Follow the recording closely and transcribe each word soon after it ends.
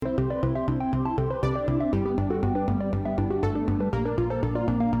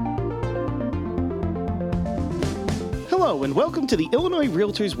Hello, and welcome to the Illinois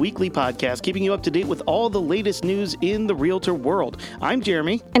REALTORS Weekly Podcast, keeping you up to date with all the latest news in the realtor world. I'm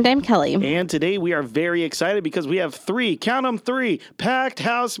Jeremy. And I'm Kelly. And today we are very excited because we have three, packed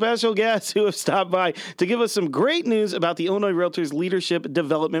house special guests who have stopped by to give us some great news about the Illinois REALTORS Leadership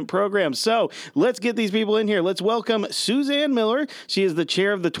Development Program. So let's get these people in here. Let's welcome Suzanne Miller. She is the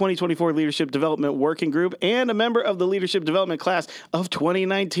chair of the 2024 Leadership Development Working Group and a member of the Leadership Development Class of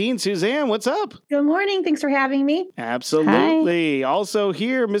 2019. Suzanne, what's up? Good morning. Thanks for having me. Absolutely. Hi. Also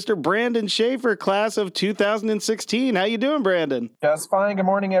here, Mr. Brandon Schaffer, class of 2016. How you doing, Brandon? Just fine. Good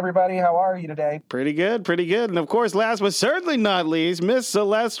morning, everybody. How are you today? Pretty good. And of course, last but certainly not least, Miss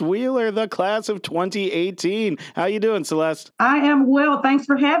Celeste Wheeler, the class of 2018. How you doing, Celeste? I am well. Thanks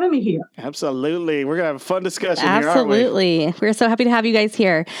for having me here. Absolutely. We're going to have a fun discussion here, aren't we? Absolutely. We're so happy to have you guys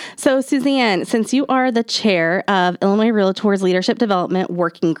here. So, Suzanne, since you are the chair of Illinois REALTORS Leadership Development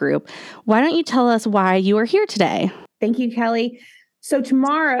Working Group, why don't you tell us why you are here today? Thank you, Kelly. So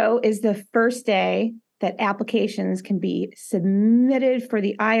tomorrow is the first day that applications can be submitted for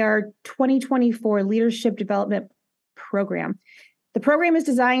the IR 2024 Leadership Development Program. The program is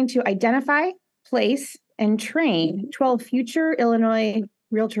designed to identify, place, and train 12 future Illinois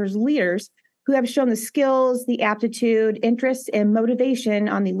Realtors leaders who have shown the skills, the aptitude, interests, and motivation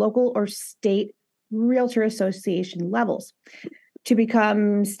on the local or state Realtor Association levels to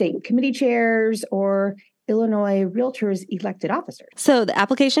become state committee chairs or Illinois Realtors elected officers. So the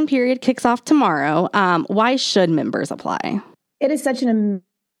application period kicks off tomorrow. Why should members apply? It is such an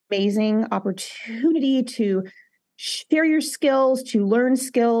amazing opportunity to share your skills, to learn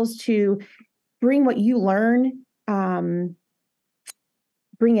skills, to bring what you learn, bring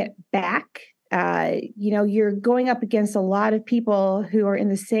it back. You're going up against a lot of people who are in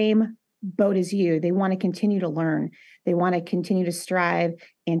the same boat as you. They want to continue to learn. They want to continue to strive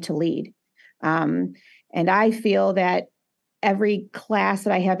and to lead. And I feel that every class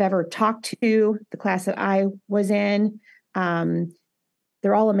that I have ever talked to, the class that I was in,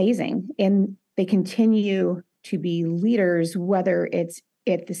 they're all amazing. And they continue to be leaders, whether it's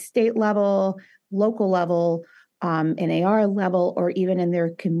at the state level, local level, NAR level, or even in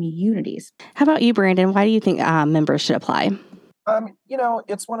their communities. How about you, Brandon? Why do you think members should apply?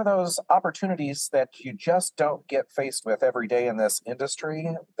 It's one of those opportunities that you just don't get faced with every day in this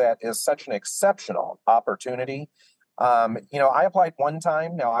industry that is such an exceptional opportunity. I applied one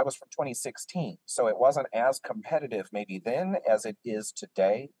time. Now, I was from 2016, so it wasn't as competitive maybe then as it is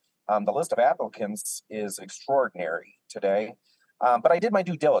today. The list of applicants is extraordinary today. But I did my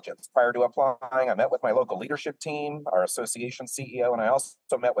due diligence prior to applying. I met with my local leadership team, our association CEO, and I also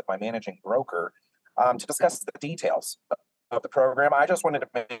met with my managing broker to discuss the details of the program. I just wanted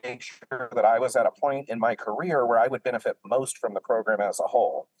to make sure that I was at a point in my career where I would benefit most from the program as a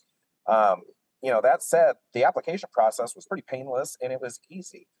whole. That said, the application process was pretty painless and it was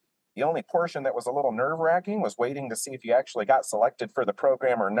easy. The only portion that was a little nerve-wracking was waiting to see if you actually got selected for the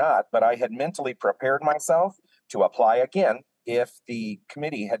program or not, but I had mentally prepared myself to apply again if the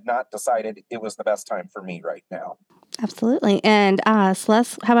committee had not decided it was the best time for me right now. Absolutely. And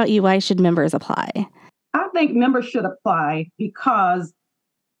Celeste, how about you? Why should members apply? I think members should apply because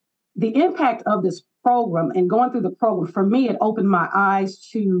the impact of this program and going through the program, for me, it opened my eyes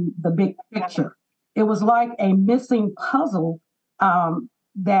to the big picture. It was like a missing puzzle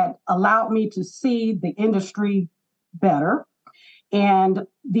that allowed me to see the industry better and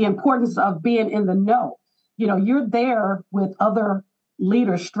the importance of being in the know. You're there with other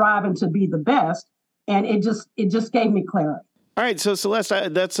leaders striving to be the best, and it just gave me clarity. All right, so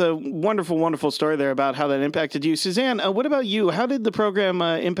Celeste, that's a wonderful, wonderful story there about how that impacted you. Suzanne, what about you? How did the program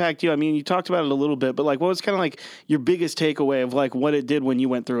impact you? I mean, you talked about it a little bit, but what was kind of your biggest takeaway of what it did when you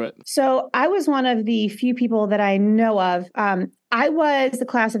went through it? So I was one of the few people that I know of. I was the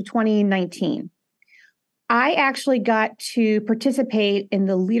class of 2019. I actually got to participate in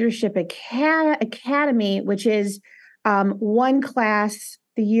the Leadership Academy, which is one class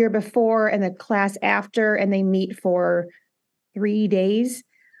the year before and the class after, and they meet for 3 days.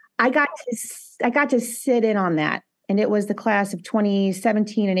 I got to sit in on that, and it was the class of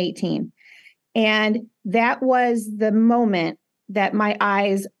 2017 and 18. And that was the moment that my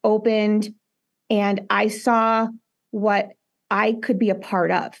eyes opened and I saw what I could be a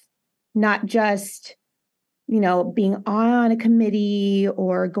part of, not just, being on a committee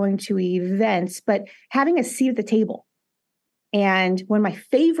or going to events, but having a seat at the table. And one of my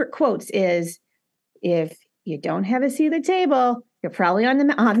favorite quotes is, if you don't have a seat at the table, you're probably on the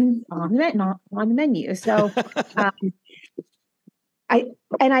menu. So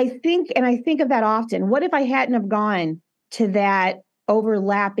I think of that often. What if I hadn't have gone to that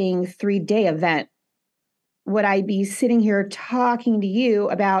overlapping 3-day event? would I be sitting here talking to you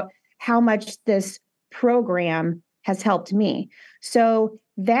about how much this program has helped me? So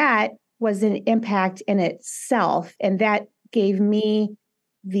that was an impact in itself. And that gave me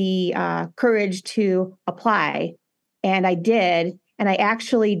the courage to apply. And I did. And I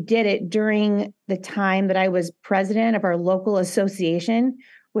actually did it during the time that I was president of our local association,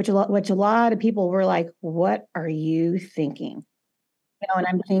 which a lot of people were like, what are you thinking? And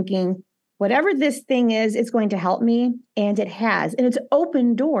I'm thinking, whatever this thing is, it's going to help me. And it has. And it's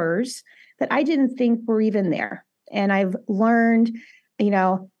opened doors that I didn't think were even there. And I've learned,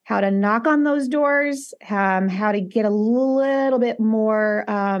 how to knock on those doors, how to get a little bit more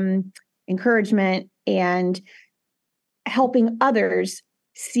encouragement and helping others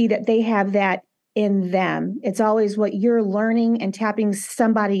see that they have that in them. It's always what you're learning and tapping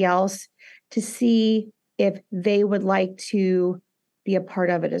somebody else to see if they would like to be a part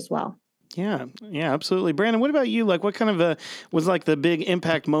of it as well. Yeah, absolutely. Brandon, what about you? Like, what kind of was like the big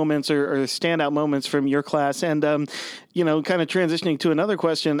impact moments or standout moments from your class? And, kind of transitioning to another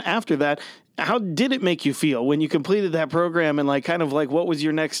question after that, how did it make you feel when you completed that program, and what was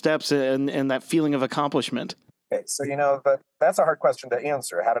your next steps and that feeling of accomplishment? Okay, so that's a hard question to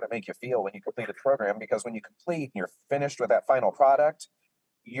answer. How did it make you feel when you completed the program? Because when you complete and you're finished with that final product,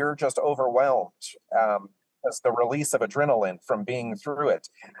 you're just overwhelmed. As the release of adrenaline from being through it.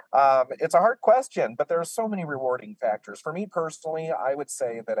 It's a hard question, but there are so many rewarding factors. For me personally, I would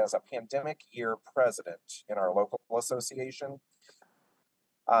say that as a pandemic year president in our local association,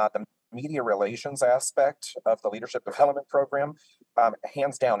 the media relations aspect of the leadership development program,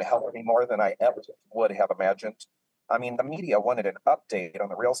 hands down, helped me more than I ever would have imagined. I mean, the media wanted an update on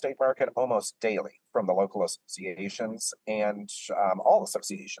the real estate market almost daily from the local associations and all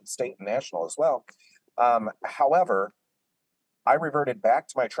associations, state and national as well. However, I reverted back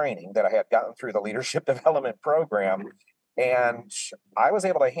to my training that I had gotten through the leadership development program, and I was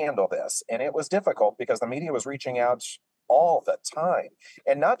able to handle this. And it was difficult because the media was reaching out all the time,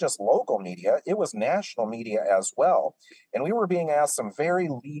 and not just local media, it was national media as well. And we were being asked some very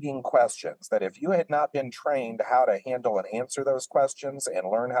leading questions that if you had not been trained how to handle and answer those questions and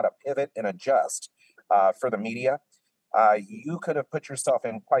learn how to pivot and adjust for the media, you could have put yourself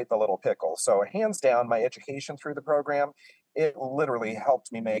in quite the little pickle. So hands down, my education through the program, it literally helped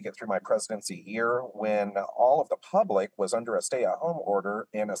me make it through my presidency year when all of the public was under a stay-at-home order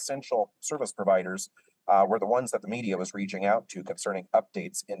and essential service providers were the ones that the media was reaching out to concerning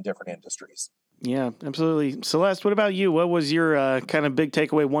updates in different industries. Yeah, absolutely. Celeste, what about you? What was your kind of big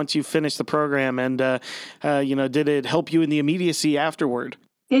takeaway once you finished the program? And, did it help you in the immediacy afterward?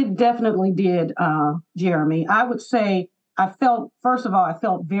 It definitely did, Jeremy. I would say I felt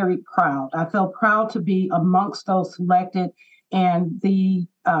very proud. I felt proud to be amongst those selected, and the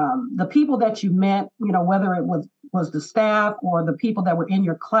people that you met, whether it was the staff or the people that were in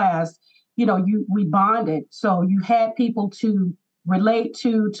your class, we bonded. So you had people to relate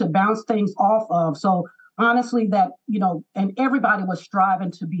to bounce things off of. So honestly, that, and everybody was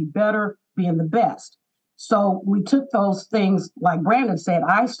striving to be better, being the best. So we took those things, like Brandon said,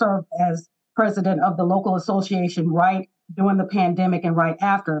 I served as president of the local association right during the pandemic and right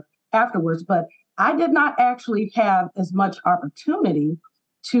afterwards, but I did not actually have as much opportunity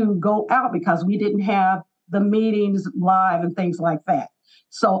to go out because we didn't have the meetings live and things like that.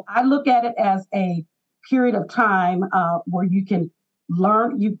 So I look at it as a period of time where you can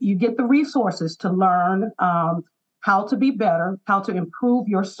learn, you get the resources to learn how to be better, how to improve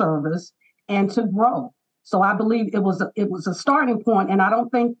your service, and to grow. So I believe it was a starting point, and I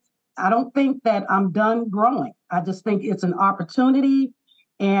don't think that I'm done growing. I just think it's an opportunity,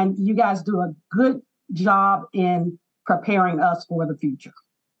 and you guys do a good job in preparing us for the future,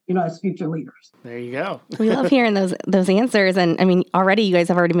 as future leaders. There you go. We love hearing those answers. And I mean, already you guys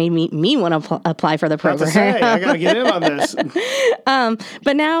have already made me want to apply for the program. I got to get in on this.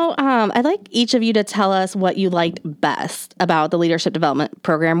 But now I'd like each of you to tell us what you liked best about the leadership development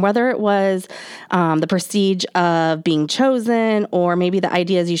program, whether it was the prestige of being chosen, or maybe the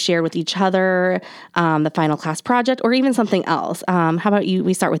ideas you shared with each other, the final class project, or even something else. How about you?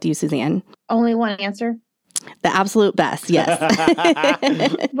 We start with you, Suzanne. Only one answer? The absolute best, yes.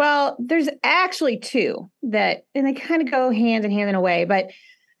 Well, there's actually two and they kind of go hand in hand in a way, but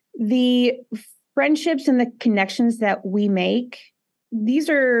the friendships and the connections that we make, these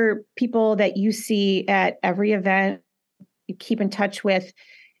are people that you see at every event, you keep in touch with,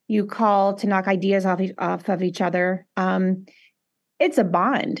 you call to knock ideas off of each other. It's a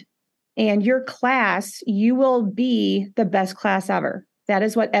bond. And your class, you will be the best class ever. That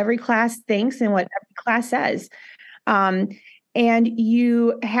is what every class thinks and what every class says. And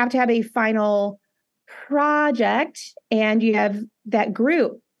you have to have a final project and you have that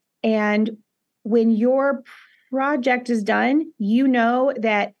group. And when your project is done, you know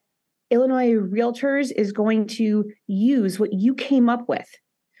that Illinois Realtors is going to use what you came up with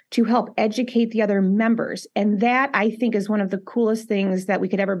to help educate the other members. And that, I think, is one of the coolest things that we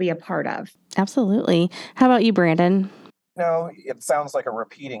could ever be a part of. Absolutely. How about you, Brandon? No, it sounds like a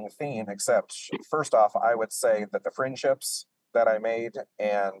repeating theme, except first off, I would say that the friendships that I made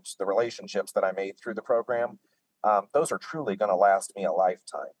and the relationships that I made through the program, those are truly going to last me a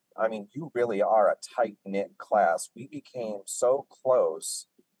lifetime. I mean, you really are a tight-knit class. We became so close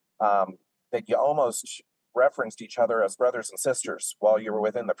that you almost referenced each other as brothers and sisters while you were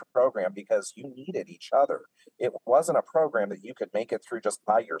within the program because you needed each other. It wasn't a program that you could make it through just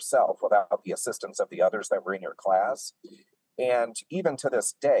by yourself without the assistance of the others that were in your class. And even to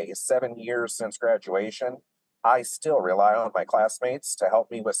this day, 7 years since graduation, I still rely on my classmates to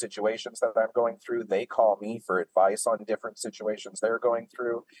help me with situations that I'm going through. They call me for advice on different situations they're going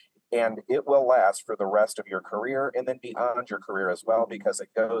through. And it will last for the rest of your career and then beyond your career as well, because it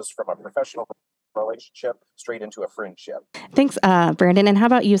goes from a professional relationship straight into a friendship. Thanks, Brandon. And how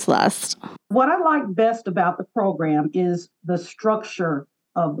about you, Celeste? What I like best about the program is the structure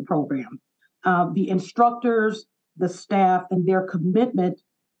of the program. The instructors, the staff, and their commitment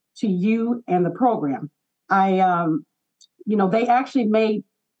to you and the program. They actually make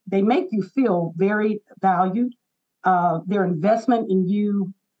you feel very valued. Their investment in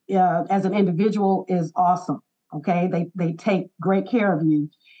you as an individual is awesome. Okay, they take great care of you,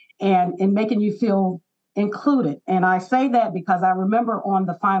 and in making you feel included. And I say that because I remember on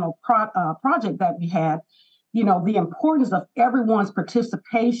the final project that we had, the importance of everyone's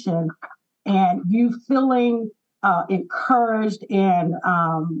participation and you feeling encouraged and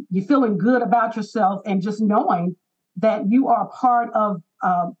you feeling good about yourself and just knowing that you are part of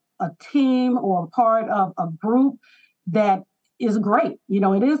a team or part of a group that is great.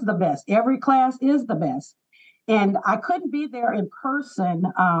 It is the best. Every class is the best. And I couldn't be there in person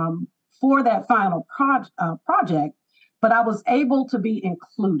for that final project, but I was able to be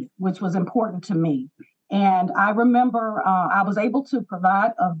included, which was important to me. And I remember I was able to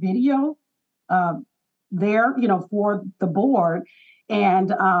provide a video there, for the board. And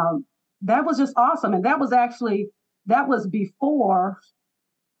that was just awesome. And that was before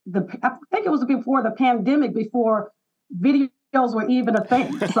I think it was before the pandemic, before videos were even a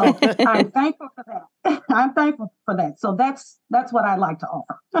thing. So I'm thankful for that. So that's what I like to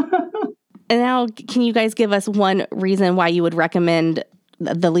offer. And now, can you guys give us one reason why you would recommend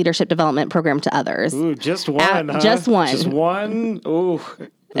the leadership development program to others? Ooh, just one, huh? Just one. Just one? Ooh,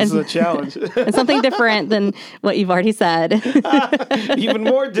 this is a challenge. And something different than what you've already said. Even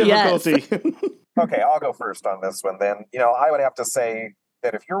more difficulty. Yes. Okay, I'll go first on this one then. I would have to say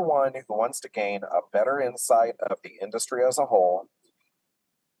that if you're one who wants to gain a better insight of the industry as a whole,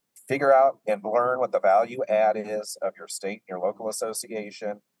 figure out and learn what the value add is of your state and your local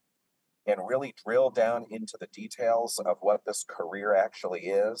association, and really drill down into the details of what this career actually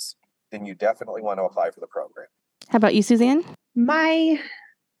is, then you definitely want to apply for the program. How about you, Suzanne? My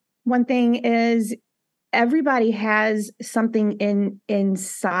one thing is everybody has something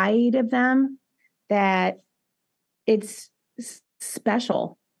inside of them that it's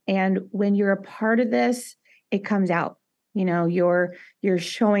special. And when you're a part of this, it comes out. You're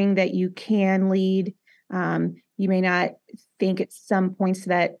showing that you can lead. You may not think at some points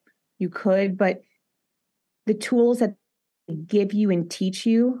that you could, but the tools that they give you and teach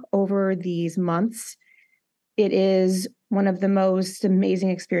you over these months, it is one of the most amazing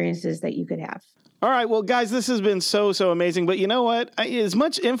experiences that you could have. All right, well, guys, this has been so amazing. But you know what? As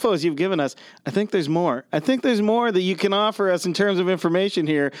much info as you've given us, I think there's more. I think there's more that you can offer us in terms of information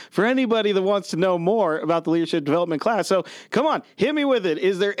here for anybody that wants to know more about the leadership development class. So come on, hit me with it.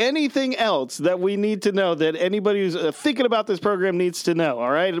 Is there anything else that we need to know that anybody who's thinking about this program needs to know?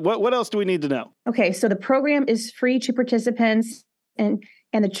 All right, what else do we need to know? Okay, so the program is free to participants, and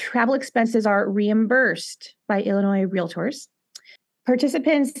the travel expenses are reimbursed by Illinois Realtors.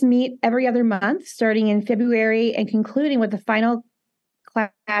 Participants meet every other month, starting in February and concluding with the final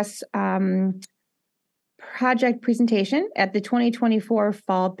class project presentation at the 2024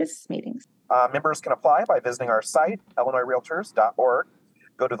 fall business meetings. Members can apply by visiting our site, illinoisrealtors.org.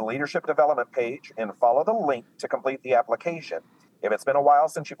 Go to the leadership development page and follow the link to complete the application. If it's been a while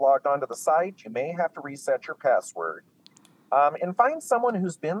since you've logged onto the site, you may have to reset your password. And find someone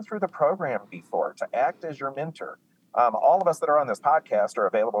who's been through the program before to act as your mentor. All of us that are on this podcast are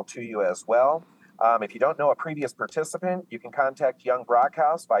available to you as well. If you don't know a previous participant, you can contact Young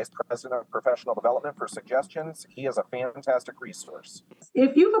Brockhouse, Vice President of Professional Development, for suggestions. He is a fantastic resource.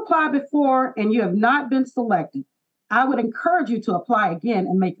 If you've applied before and you have not been selected, I would encourage you to apply again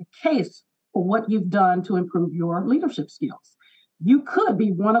and make a case for what you've done to improve your leadership skills. You could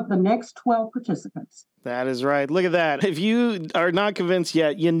be one of the next 12 participants. That is right. Look at that. If you are not convinced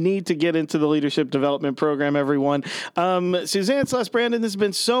yet, you need to get into the Leadership Development Program, everyone. Suzanne, Celeste, Brandon, this has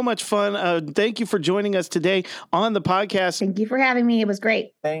been so much fun. Thank you for joining us today on the podcast. Thank you for having me. It was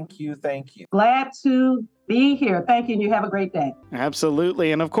great. Thank you. Thank you. Glad to be here. Thank you, and you have a great day.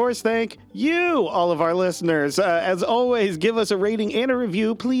 Absolutely. And of course, thank you, all of our listeners. As always, give us a rating and a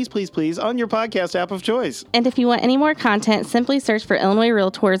review, please, please, please, on your podcast app of choice. And if you want any more content, simply search for Illinois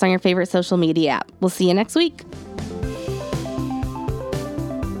Realtors on your favorite social media app. We'll see you next week.